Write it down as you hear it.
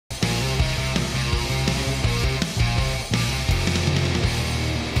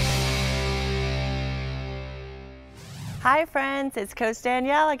Hi friends, it's Coach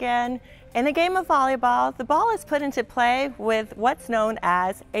Danielle again. In the game of volleyball, the ball is put into play with what's known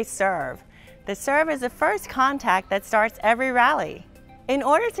as a serve. The serve is the first contact that starts every rally. In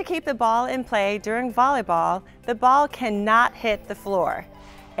order to keep the ball in play during volleyball, the ball cannot hit the floor.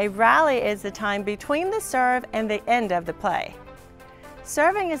 A rally is the time between the serve and the end of the play.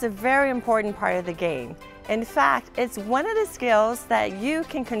 Serving is a very important part of the game. In fact, it's one of the skills that you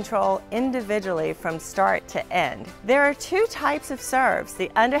can control individually from start to end. There are two types of serves,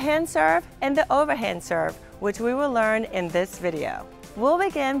 the underhand serve and the overhand serve, which we will learn in this video. We'll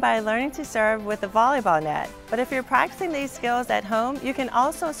begin by learning to serve with a volleyball net, but if you're practicing these skills at home, you can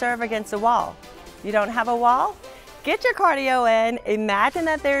also serve against a wall. You don't have a wall? Get your cardio in, imagine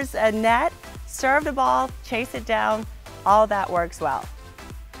that there's a net, serve the ball, chase it down, all that works well.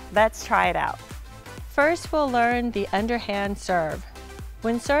 Let's try it out. First, we'll learn the underhand serve.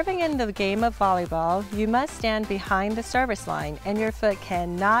 When serving in the game of volleyball, you must stand behind the service line and your foot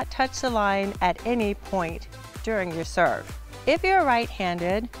cannot touch the line at any point during your serve. If you're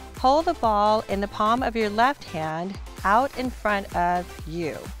right-handed, hold the ball in the palm of your left hand out in front of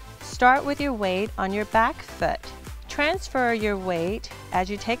you. Start with your weight on your back foot. Transfer your weight as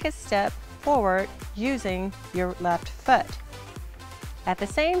you take a step forward using your left foot. At the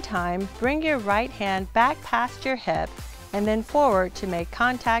same time, bring your right hand back past your hip and then forward to make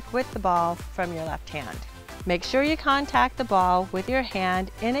contact with the ball from your left hand. Make sure you contact the ball with your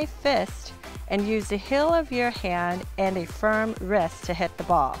hand in a fist and use the heel of your hand and a firm wrist to hit the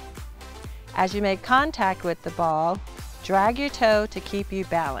ball. As you make contact with the ball, drag your toe to keep you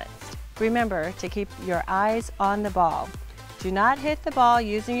balanced. Remember to keep your eyes on the ball. Do not hit the ball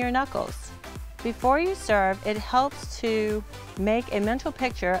using your knuckles. Before you serve, it helps to make a mental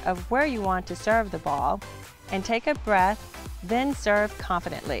picture of where you want to serve the ball and take a breath, then serve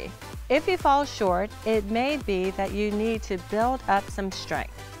confidently. If you fall short, it may be that you need to build up some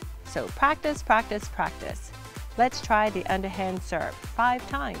strength. So practice, practice, practice. Let's try the underhand serve 5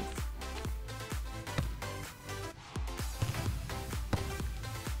 times.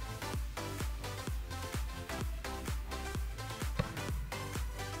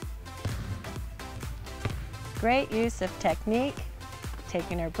 Great use of technique,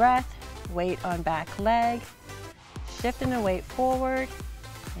 taking her breath, weight on back leg, shifting the weight forward,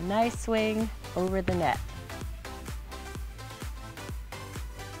 a nice swing over the net.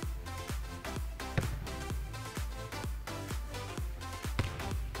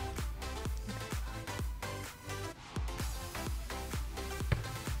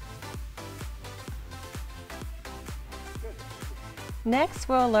 Next,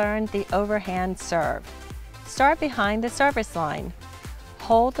 we'll learn the overhand serve. Start behind the service line.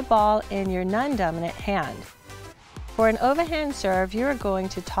 Hold the ball in your non-dominant hand. For an overhand serve, you are going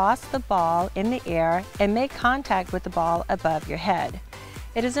to toss the ball in the air and make contact with the ball above your head.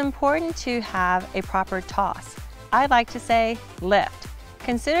 It is important to have a proper toss. I like to say lift.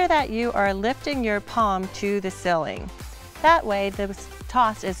 Consider that you are lifting your palm to the ceiling. That way, the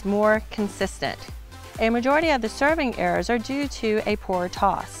toss is more consistent. A majority of the serving errors are due to a poor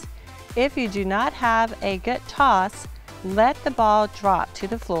toss. If you do not have a good toss, let the ball drop to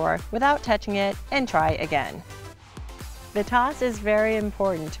the floor without touching it and try again. The toss is very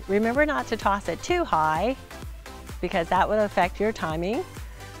important. Remember not to toss it too high because that will affect your timing,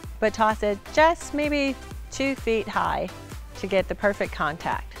 but toss it just maybe 2 feet high to get the perfect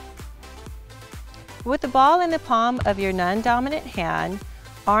contact. With the ball in the palm of your non-dominant hand,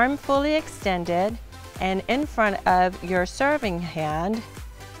 arm fully extended and in front of your serving hand,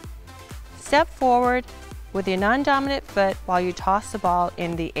 step forward with your non-dominant foot while you toss the ball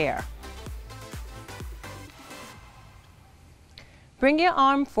in the air. Bring your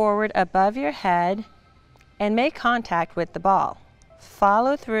arm forward above your head and make contact with the ball.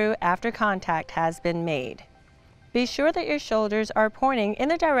 Follow through after contact has been made. Be sure that your shoulders are pointing in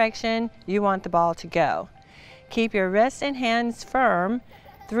the direction you want the ball to go. Keep your wrists and hands firm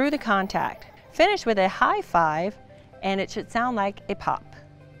through the contact. Finish with a high five and it should sound like a pop.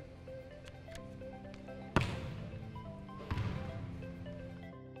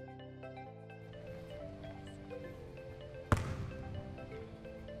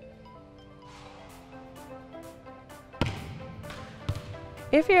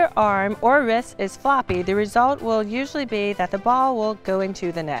 If your arm or wrist is floppy, the result will usually be that the ball will go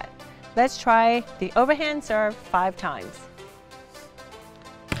into the net. Let's try the overhand serve 5 times.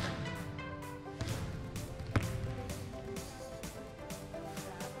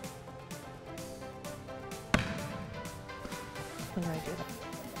 When I do that.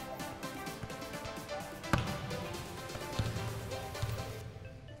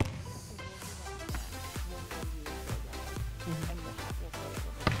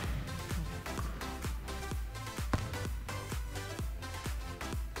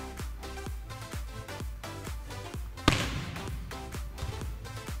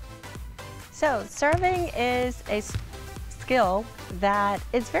 So serving is a skill that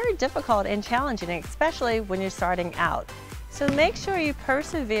is very difficult and challenging, especially when you're starting out. So make sure you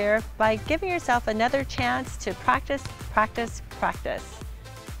persevere by giving yourself another chance to practice, practice, practice.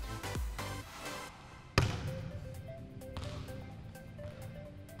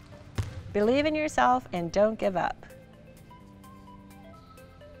 Believe in yourself and don't give up.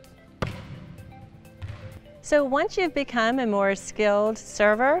 So once you've become a more skilled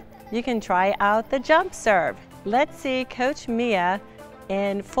server, you can try out the jump serve. Let's see Coach Mia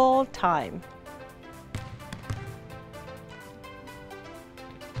in full time.